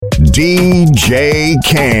DJ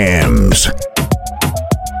Cams.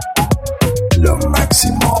 Lo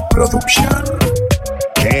máximo producción.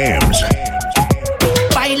 Cams.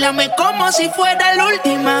 Báilame como si fuera la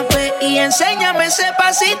última vez y enséñame ese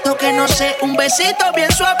pasito que no sé, un besito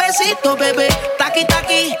bien suavecito, bebé. Taqui,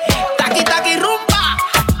 taqui, taqui, taqui, rumba.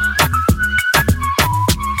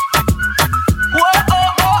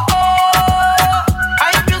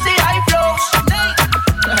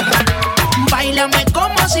 Báilame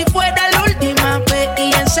como si fuera la última vez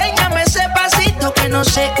y enséñame ese pasito que no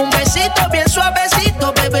sé, un besito bien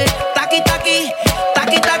suavecito, bebé. Taqui, taqui,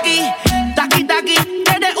 taqui, taqui, taqui, taqui.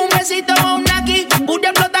 ¿Quieres un besito o un aquí? Booty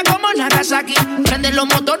explota como Nagasaki. Prende los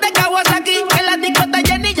motores Kawasaki. En la disco está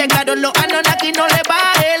llena y llegaron los Anunnaki. No le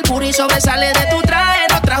baje, el booty sobresale de tu traje.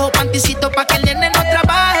 No trajo panticito pa' que el nene no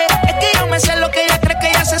trabaje. Es que yo me sé lo que ella cree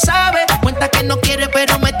que ya se sabe. Cuenta que no quiere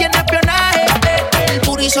pero me tiene espionaje. El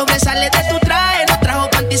booty sobresale de tu traje. No trajo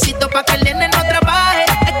panticito pa' que el nene no trabaje.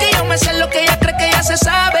 Es que yo me sé lo que ella cree que ya se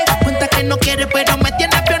sabe. Cuenta que no quiere pero me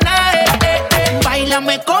tiene espionaje.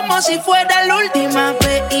 Báilame como si fuera la última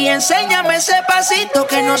vez y enséñame ese pasito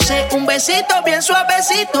que no sé, un besito bien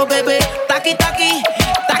suavecito, bebé. Taqui, taqui,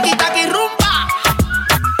 taqui, taqui, rumba.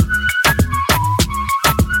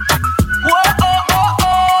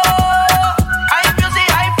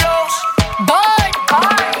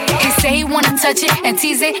 Touch it and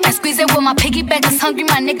tease it and squeeze it. Well, my piggyback is hungry,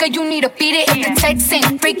 my nigga, you need to feed it. If the text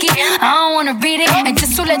ain't freaky, I don't wanna read it. And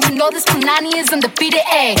just to let you know, this Punani is undefeated.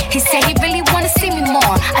 Ayy, he said he really wanna see me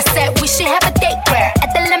more. I said we should have a date where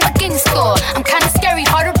at the Lamborghini store. I'm kinda scary,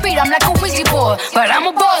 hard to read, I'm like a Ouija board, but I'm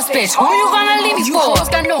a boss bitch. Who you gonna leave me for? You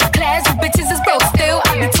got no class, you bitches is broke still.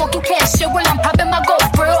 I be talking cash shit while I'm popping my gold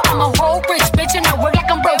grill. I'm a whole rich bitch and I work like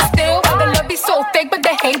I'm broke still. The love be so fake, but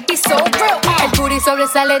the hate be so real. El booty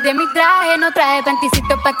sobresale de mi traje, no traje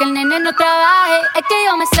panticito pa' que el nene no trabaje. Es que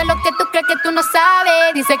yo me sé lo que tú crees que tú no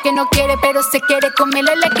sabes. Dice que no quiere, pero se quiere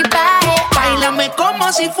comerle el equipaje. Báilame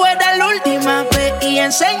como si fuera la última vez y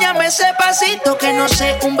enséñame ese pasito que no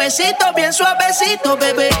sé, un besito bien suavecito,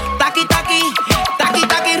 bebé. Taqui, taqui, taqui,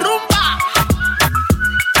 taqui, rumba.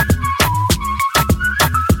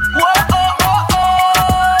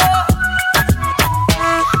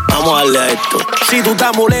 Vamos a darle a esto. Si tú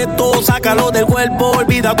estás molesto, sácalo del cuerpo.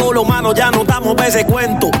 Olvida todo lo malo, ya no estamos pa' ese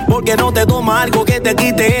cuento. Porque no te toma algo que te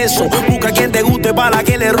quite eso. Busca quien te guste para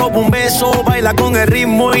que le robe un beso. Baila con el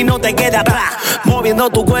ritmo y no te quede atrás.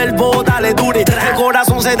 Moviendo tu cuerpo, dale duro. El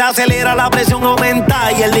corazón se te acelera, la presión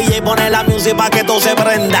aumenta. Y el DJ pone la música pa' que todo se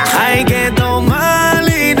prenda. Hay que tomar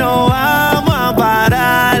y no vamos a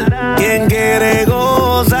parar. Quien quiere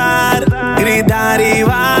gozar, gritar y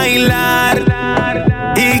bailar.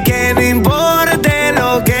 Y que no importe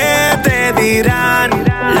lo que te dirán,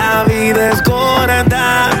 la vida es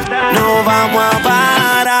corta, no vamos a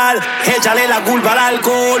parar. Échale la culpa al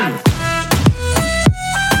alcohol.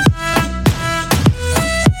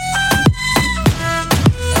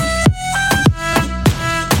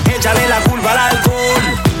 Échale la culpa al alcohol.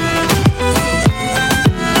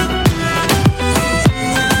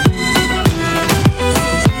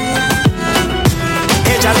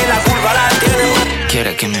 Échale la culpa al alcohol.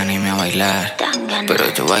 Quiere que me anime a bailar,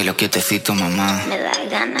 pero yo bailo quietecito, mamá.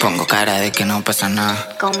 Pongo cara de que no pasa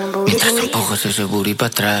nada, mientras empujo ese booty para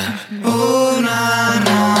atrás.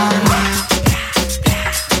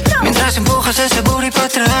 Mientras empujas ese booty para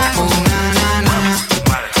atrás.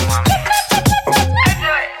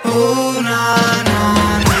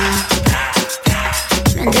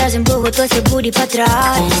 Mientras empujo todo ese booty para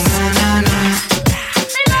atrás.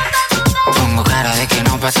 Pongo cara de que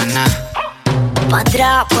no pasa nada. Pa'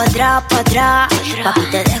 atrás, pa' atrás, pa' atrás. Papi,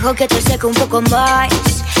 te dejo que te seque un poco más.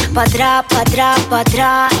 Pa' atrás, pa' atrás, pa'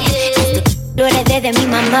 atrás. Este lo heredé de mi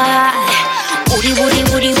mamá. Booty, booty,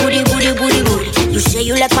 booty, booty, booty, booty, booty. You say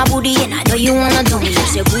you like my booty and I know you wanna do me. Yo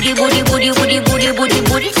say booty, booty, booty, booty, booty, booty,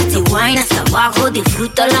 booty. Si wine hasta abajo,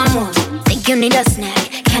 disfruta el amor. Think you need a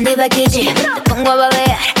snack, candy package. Te pongo a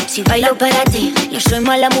babear, si bailo para ti. Yo soy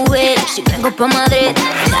mala mujer, si vengo pa' Madrid.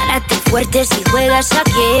 Agárrate fuerte si juegas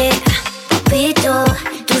aquí. Papito,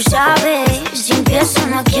 tú sabes, si empiezo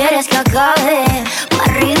no quieres que acabe. Pa'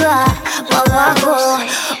 arriba, pa' abajo.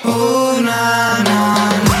 Na, na.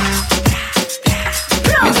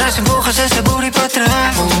 Mientras empujas ese booty para atrás.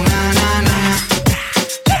 Na, na.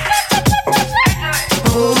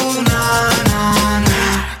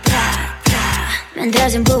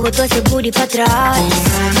 Mientras empujo todo ese booty para atrás.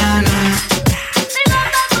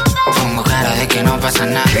 Pongo cara de que no pasa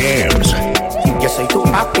nada. Cams. Yo soy tu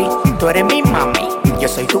papi, tú eres mi mami. Yo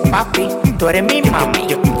soy tu papi, tú eres mi mami.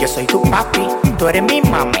 Yo soy tu papi, tú eres mi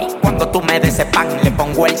mami. Cuando tú me des ese pan, le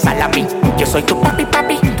pongo el salami. Yo soy tu papi,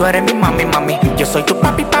 papi, tú eres mi mami, mami. Yo soy tu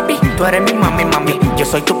papi, papi, tú eres mi mami, mami. Yo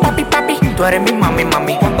soy tu papi, papi, tú eres mi mami,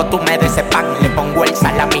 mami. Cuando tú me des ese pan, le pongo el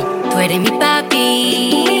salami. Tú eres mi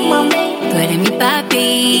papi, tú eres mi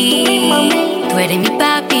papi, tú eres mi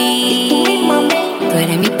papi, tú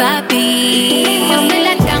eres mi papi. Yo soy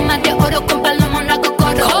la cama de oro con palomo, no hago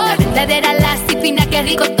coro. La verdadera lasty fina, que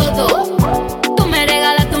rico todo. Tú me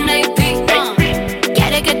regalas tu navy,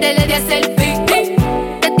 quieres que te le dé selfie.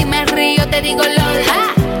 De ti me río, te digo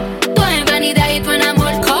lol. Tú en vanidad y tú en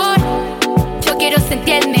amor. Yo quiero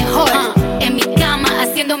sentir el mejor en mi cama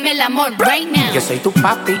haciéndome el amor right now. Yo soy tu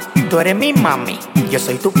papi, tú eres mi mami. Yo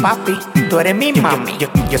soy tu papi, tú eres mi mami.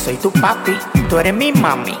 Yo soy tu papi, tú eres mi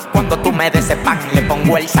mami. Cuando tú me des ese pan, le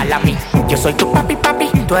pongo el salami. Yo soy tu papi, papi,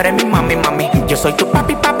 tú eres mi mami, mami. Yo soy tu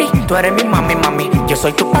papi, papi, tú eres mi mami, mami. Yo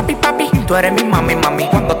soy tu papi, papi, tú eres mi mami, mami.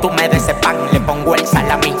 Cuando tú me des ese pan, le pongo el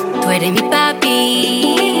salami. Tú eres mi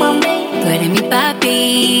papi, tú eres mi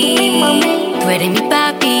papi, tú eres mi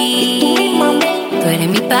papi, tú eres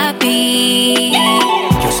mi papi.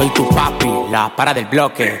 Yo soy tu papi, la para del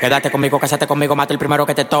bloque. Quédate conmigo, cásate conmigo, mata el primero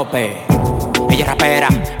que te tope. Ella es rapera,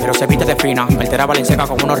 pero se viste de fina. Cartera Valenciaga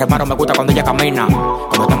con unos reparos, me gusta cuando ella camina.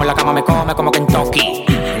 Cuando estamos en la cama me come como Kentucky.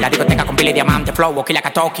 En la discoteca con pila y diamante, flow, aquí la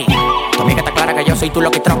Katoki. Tu amiga está clara que yo soy tu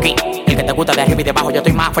Loki Troki. El que te gusta de arriba y de abajo, yo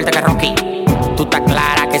estoy más fuerte que Rocky. Tú estás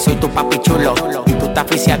clara que soy tu papi chulo. Tú estás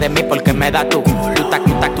aficia de mí porque me da tú. Tú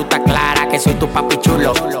estás clara que soy tu papi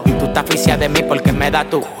chulo. Tú estás aficia de mí porque me da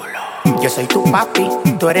tú. Yo soy tu papi,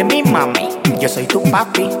 tú eres mi mami. Yo soy tu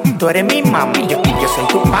papi, tú eres mi mami. Yo soy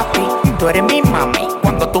tu papi, tú eres mi mami.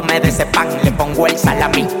 Cuando tú me des ese pan, le pongo el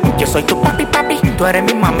salami. Yo soy tu papi, papi, tú eres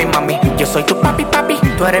mi mami, mami. Yo soy tu papi, papi,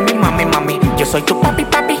 tú eres mi mami, mami. Yo soy tu papi,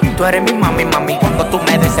 papi, tú eres mi mami, mami. Cuando tú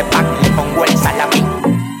me des ese pan, le pongo el salami.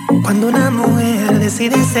 Cuando una mujer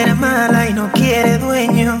decide ser mala y no quiere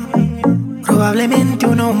dueño, probablemente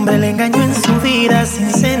un hombre le engañó en su vida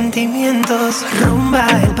sin sentimientos. Rumba,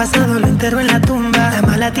 el pasado lo enterró en la tumba. La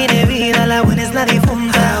mala tiene vida, la buena es la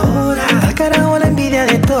difunta. Ahora, al carajo la envidia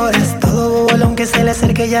de todas. Todo bolón que se le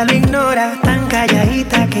acerque ya lo ignora. Tan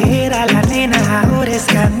calladita que era la nena, ahora es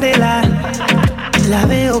candela. La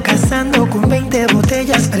veo cazando con 20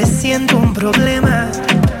 botellas, presiento un problema.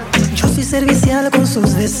 Yo soy servicial con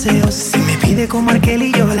sus deseos. Si me pide como Arkel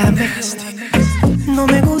y yo la mezclo. No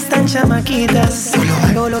me gustan chamaquitas, solo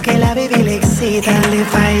hago lo que la baby le excita. Él le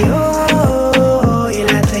falló y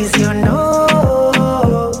la traicionó.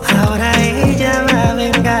 Ahora ella va a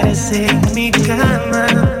vengarse en mi cama.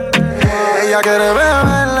 Ella quiere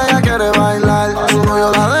beber, ella quiere bailar. Su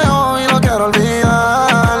novio la dejó y lo quiere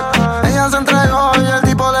olvidar. Ella se entregó y el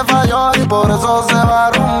tipo le falló y por eso se va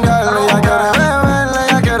a rumbear. Ella quiere beber,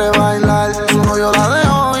 ella quiere bailar. Su novio la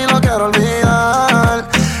dejó y lo quiere olvidar.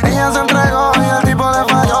 Ella se entregó y el tipo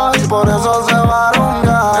le falló y por eso se va a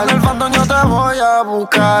rumbear. En el fandom yo te voy a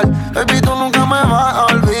buscar, baby, tú nunca me vas a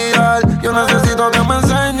olvidar. Yo necesito que me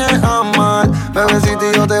enseñes a amar, bebecita,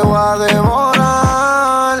 y yo te voy a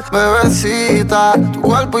devorar. Bebecita, tu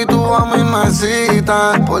cuerpo y tu a mí me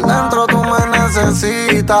citan. Por dentro tú me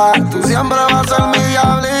necesitas. Tú siempre vas a ser mi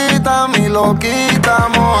diablita, mi loquita,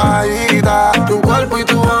 mojadita. Tu cuerpo y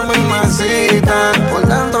tu a mí me citan. Por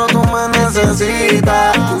dentro tú me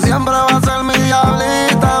necesitas. Tú siempre vas a ser mi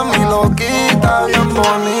diablita, mi loquita, bien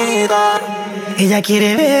bonita. Ella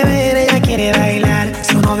quiere beber, ella quiere bailar.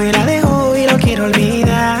 Su novio la dejó y lo quiere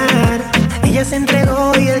olvidar. Ella se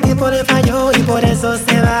entregó y el tipo le falló y por eso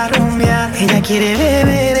se va a rumbear. Ella quiere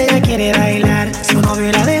beber, ella quiere bailar. Su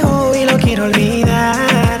novio la dejó y lo quiere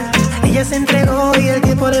olvidar. Ella se entregó y el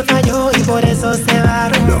tipo le falló y por eso se va a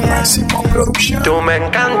rumbear. Lo máximo producción. Tú me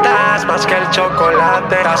encantas más que el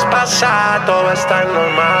chocolate. Traspasa, todo está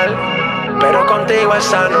normal, pero contigo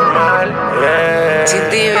está normal, yeah. Sin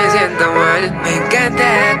ti me siento mal. Me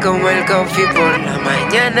encanta como el coffee por la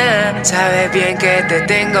mañana. Sabes bien que te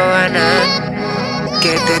tengo ganas,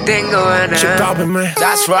 que te tengo ganas.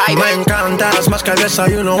 That's right. Me encantas más que el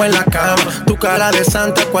desayuno en la cama. Tu cara de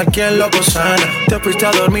santa, cualquier loco sana. Te fuiste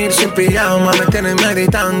a dormir sin pijama. Me tienes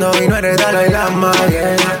meditando y no eres Dalai Lama,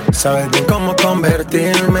 yeah. Sabes bien cómo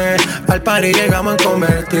convertirme. Al party llegamos en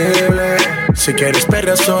convertible. Si quieres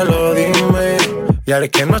perder solo dime. Y haré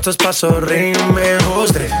que nuestros pasos rimen.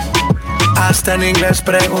 Usted hasta en inglés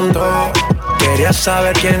preguntó. Quería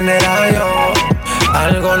saber quién era yo.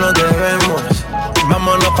 Algo nos debemos.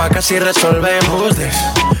 Vámonos pa' casa y resolvemos this.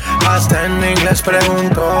 Hasta en inglés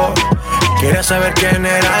preguntó. Quería saber quién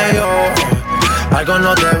era yo. algo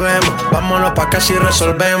nos debemos. Vámonos pa' casa y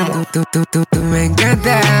resolvemos. Tú me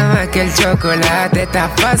encanta más que el chocolate.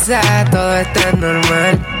 Estás pasada, todo está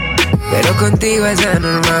normal, pero contigo es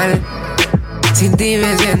anormal. Sin ti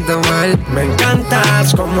me siento mal. Me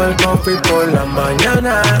encantas como el coffee por la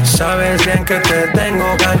mañana. Sabes bien que te tengo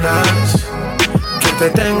ganas, que te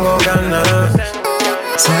tengo ganas.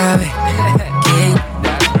 ¿Sabes quién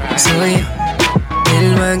soy yo?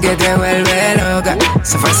 El man que te vuelve loca.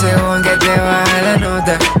 Se fue ese one que te baja la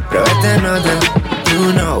nota. Pero esta nota,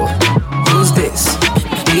 you know who's this?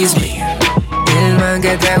 It's me. El man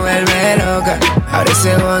que te vuelve loca. Ahora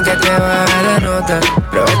ese one que te baja la nota.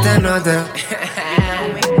 Pero esta nota,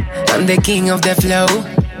 I'm the king of the flow.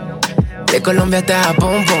 De Colombia hasta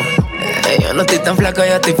Japón, yo no estoy tan flaco,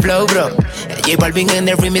 yo estoy flow, bro. J Balvin en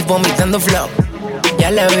el remix vomitando flow. Ya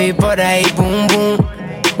la vi por ahí, boom, boom.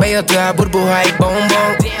 Veo toda burbuja y boom,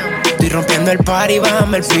 boom. Estoy rompiendo el party,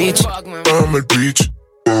 bájame el pitch. Bájame el pitch.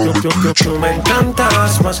 Tú me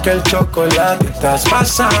encantas más que el chocolate. Estás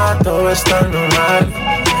pasada, todo está normal,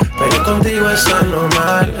 pero contigo es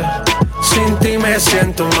anormal. Sin ti me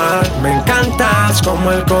siento mal. Me encantas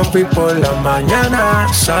como el coffee por la mañana.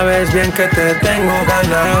 Sabes bien que te tengo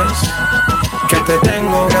ganas, que te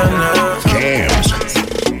tengo ganas. Cams.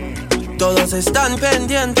 Todos están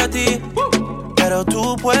pendientes a ti, pero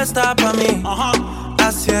tú puesta pa' mí,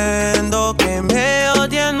 haciendo que me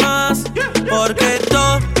odien más, porque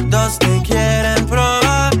todos te quieren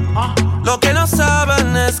probar. Lo que no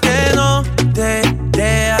saben es que no te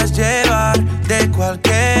dejas llevar de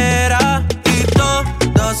cualquiera, y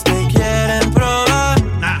todos te quieren probar.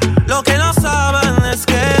 Lo que no saben es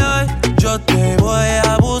que hoy yo te voy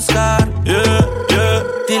a buscar.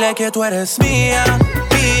 Dile que tú eres mía,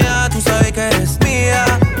 mía, tú sabes que eres mía,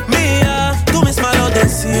 mía. Tú misma lo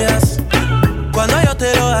decías cuando yo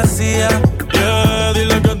te lo hacía.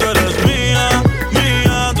 Dile que tú eres mía,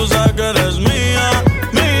 mía, tú sabes que eres mía,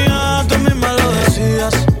 mía. Tú misma lo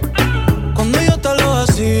decías cuando yo te lo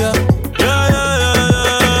hacía.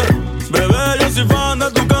 Bebé, yo soy fan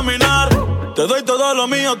de tu caminar. Te doy todo lo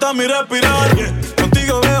mío hasta mi respirar.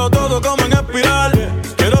 Contigo veo todo como en espiral.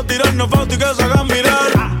 Quiero tirarnos fotos y que se hagan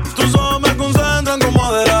mirar. Tus ojos me concentran como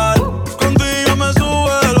Aderal. Contigo me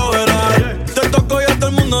sube el overall. Te toco y hasta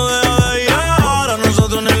el mundo deja de girar. A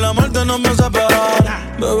nosotros ni la muerte nos va a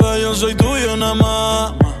separar. Bebé, yo soy tuyo nada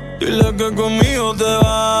más. Dile que conmigo te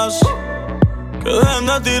vas, que dejen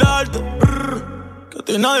de tirarte, que a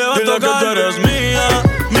ti nadie va a tocar. Dile que tú eres mía,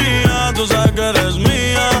 mía, tú sabes que eres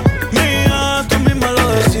mía, mía. Tú misma lo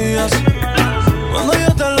decías cuando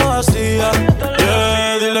yo te lo hacía.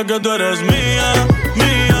 Dile que tú eres mía,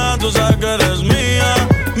 mía, tú sabes que eres mía,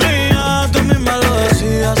 mía. Tú misma lo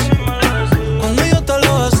decías cuando yo te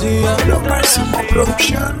lo hacía. Lo máximo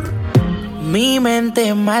producción. Mi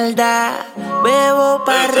mente maldad, bebo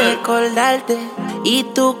pa' recordarte. Y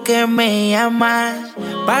tú que me llamas,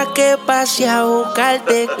 pa' que pase a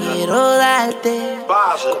buscarte. Quiero darte,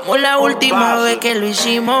 como la última vez que lo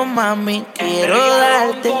hicimos, mami. Quiero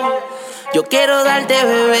darte, yo quiero darte,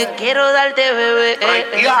 bebé. Quiero darte, bebé.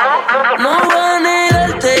 No voy a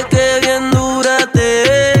negarte que bien dura te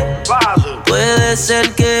ve. Puede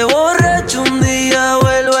ser que borracho un día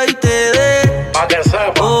vuelva y te dé.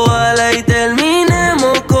 Ojalá y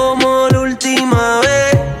terminemos como la última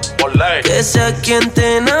vez. Que sea quien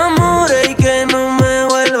te enamore y que no me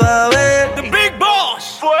vuelva a ver. The Big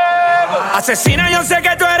Boss. Fuego. Asesina, yo sé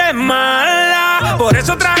que tú eres mala, por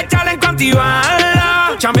eso traje challenge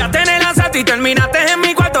antibala. Chambeaste en el asalto y terminaste en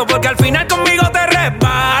mi cuarto, porque al final conmigo te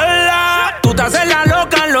resbala. Tú te haces la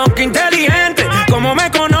loca, loca inteligente. Como me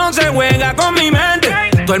conoces, juega con mi mente.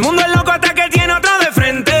 Todo el mundo es loco hasta que tiene otro de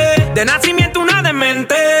frente. De nacimiento una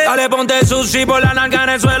demente. Dale, ponte sushi por la nalga en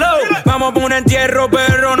el suelo. Vamos por un entierro,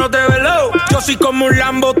 perro, no te velo. Yo soy como un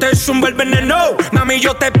Lambo, te zumbo el veneno. Mami,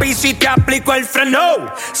 yo te piso y te aplico el freno.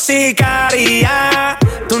 Sicaria,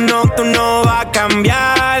 tú no vas a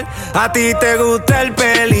cambiar. A ti te gusta el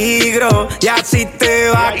peligro y así te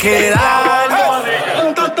va a quedar.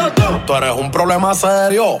 Tú eres un problema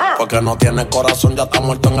serio, porque no tienes corazón, ya está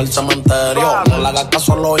muerto en el cementerio. No le hagas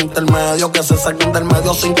caso a los intermedios, que se saquen del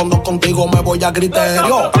medio. 5-2 contigo me voy a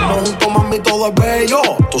criterio. Estamos juntos, mami, todo es bello.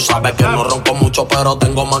 Tú sabes que no ronco mucho, pero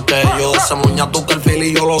tengo más que yo. De ese moña tú que el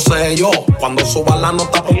fili yo lo sé yo. Cuando subas la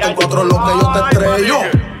nota, ponte el 4 es lo que yo te estrello.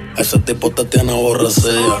 Ese tipo te tiene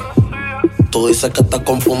aborrecida. Tú dices que estás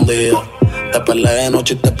confundida. Te peleé de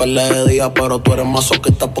noche y te peleé de día, pero tú eres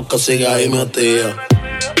masoquista porque sigues ahí metida.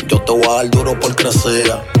 Yo te voy a dar duro por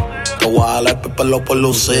crecer. Te voy a dar el pelo por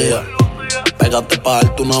lucía. Pégate pa'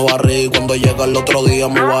 darte una barriga y cuando llega el otro día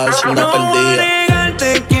me voy a dar sin de perdida. No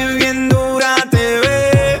negarte que bien dura te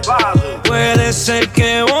ve. Puede ser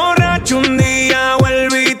que borracho un día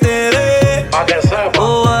vuelva y te dé. Pa' que sepa.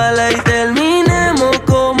 Ojalá y terminemos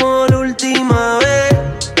como la última vez.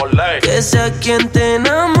 Por ley. Que sea quien te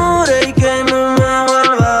enamore y que no me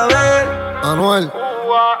vuelva a ver. Anuel,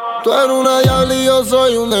 tú eres una diabla y yo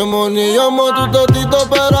soy un demonio. Yo amo tu totito,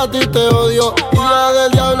 pero a ti te odio. Hija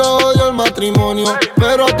del diablo, odio el matrimonio.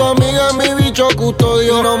 Pero tu amiga es mi bicho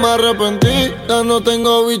custodio. Y no me arrepentí, ya no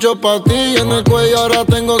tengo bicho pa' ti. En el cuello ahora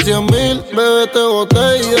tengo 100,000. Bebé, te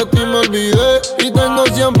boté y de ti me olvidé. Y tengo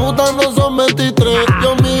 100 putas, no son 23.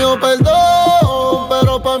 Dios mío, perdón,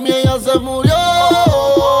 pero pa' mí ella se murió.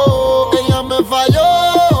 Ella me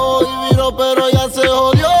falló y viró, pero ella se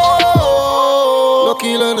jodió. Los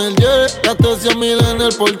kilos en el jet, gasté 100,000 en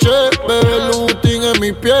el Porsche. Bebé, Lutin en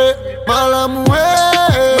mis pies. Mala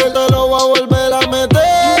mujer, te lo voy a volver a meter.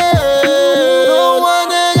 No voy a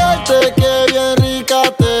negarte que bien rica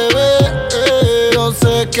te ves. Yo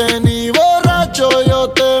sé que ni borracho yo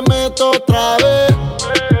te meto otra vez.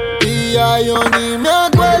 Y ya yo ni me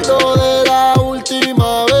acuerdo de la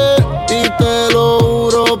última vez. Y te lo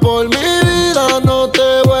juro por mi vida, no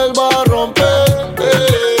te vuelvo a romper.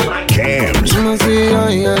 Dime si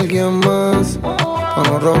hay alguien más, para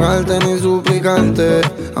no rogarte ni suplicarte.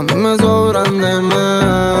 A mí me sobran de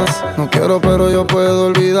más. No quiero, pero yo puedo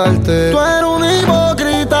olvidarte. Tú eres un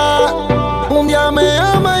hipócrita. Un día me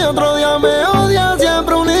ama y otro día me odia.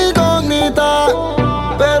 Siempre una incógnita.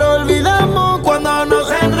 Pero olvidamos cuando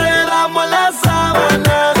nos enredamos en las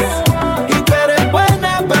sábanas. Y tú eres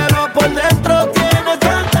buena, pero por dentro tienes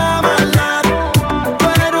tanta maldad. Tú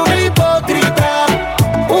eres un hipócrita.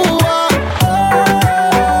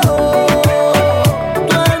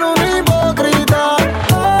 Tú eres un hipócrita.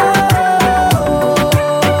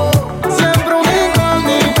 Siempre una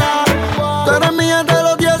incógnita. Tú eres mía de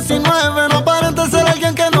los 19. No aparentes ser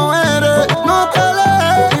alguien que no eres. No te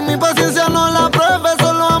lees y mi paciencia no la pruebes.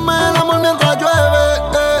 Solo ame el amor mientras llueve.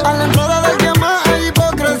 A la entrada del que más hay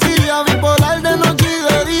hipocresía. Bipolar de noche y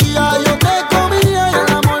de día. Yo te comía y el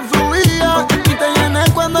amor fluía. Y te llené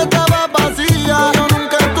cuando estaba vacía. Yo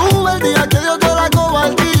nunca tuve el día que Dios dio la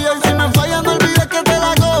cobardía. Y si me falla no olvides que te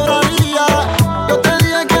la cobraría. Yo te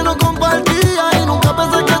dije que no compartía. Y nunca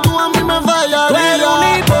pensé que tú a mí me fallarías. Tú eres un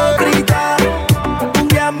hipócrita. Un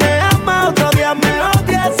día me ama, otro día me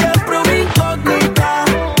odia. Siempre una incógnita.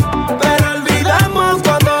 Pero olvidamos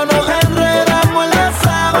cuando nos enredamos en las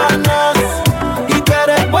sábanas. Y tú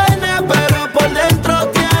eres buena, pero por dentro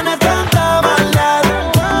tienes tanta maldad.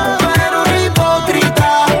 Tú eres un hipócrita.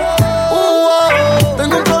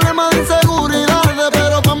 Tengo un problema de inseguridades,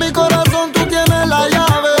 pero pa' mi corazón tú tienes la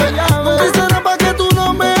llave. No quisiera pa' que tú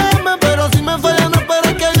no me ames, pero si me fallas no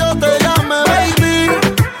esperes que yo te llame. Baby,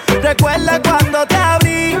 recuerda cuando te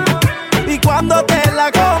abrí y cuando te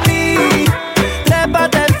la comí.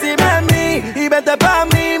 Trépate encima de mí y vete pa'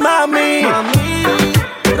 mí, mami.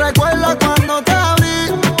 Recuerda cuando te abrí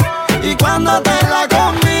y cuando te la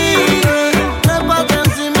comí. Trépate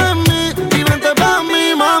encima de mí y vete pa' mí,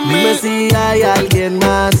 mami. Dime si hay alguien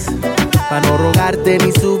más, para no rogarte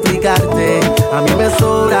ni suplicarte. A mí me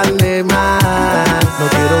sobran de más. No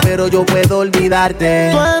quiero, pero yo puedo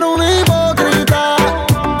olvidarte. Tú eres un hipócrita.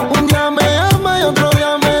 Un día me ama y otro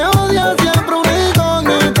día me odia. Siempre una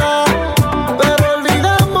incógnita. Pero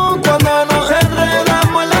olvidamos cuando nos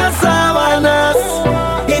enredamos en las sábanas.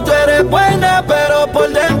 Y tú eres buena, pero por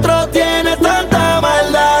dentro tienes tanta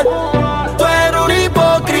maldad. Tú eres un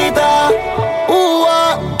hipócrita.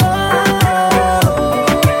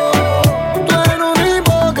 Tú eres un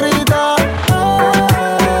hipócrita.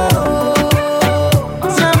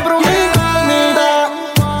 Siempre una incógnita.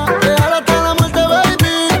 Déjala hasta la muerte,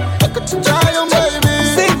 baby. Zion, baby.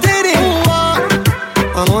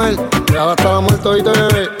 Anuel, déjala hasta la muerte, oíste,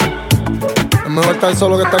 bebé. Es mejor estar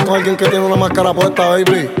solo que estar con alguien que tiene una máscara puesta,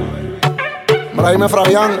 baby. Para irme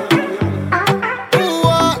Fabián.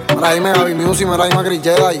 Para irme Gaby Music, para irme Chris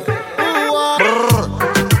Jedi.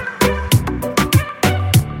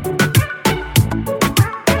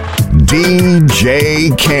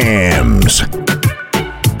 DJ Cams.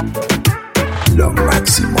 Lo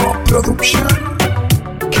máximo production.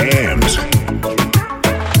 Cams.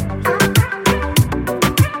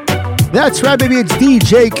 That's right, baby. It's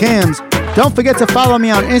DJ Cams. Don't forget to follow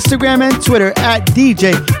me on Instagram and Twitter at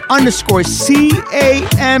DJ_CAMZ.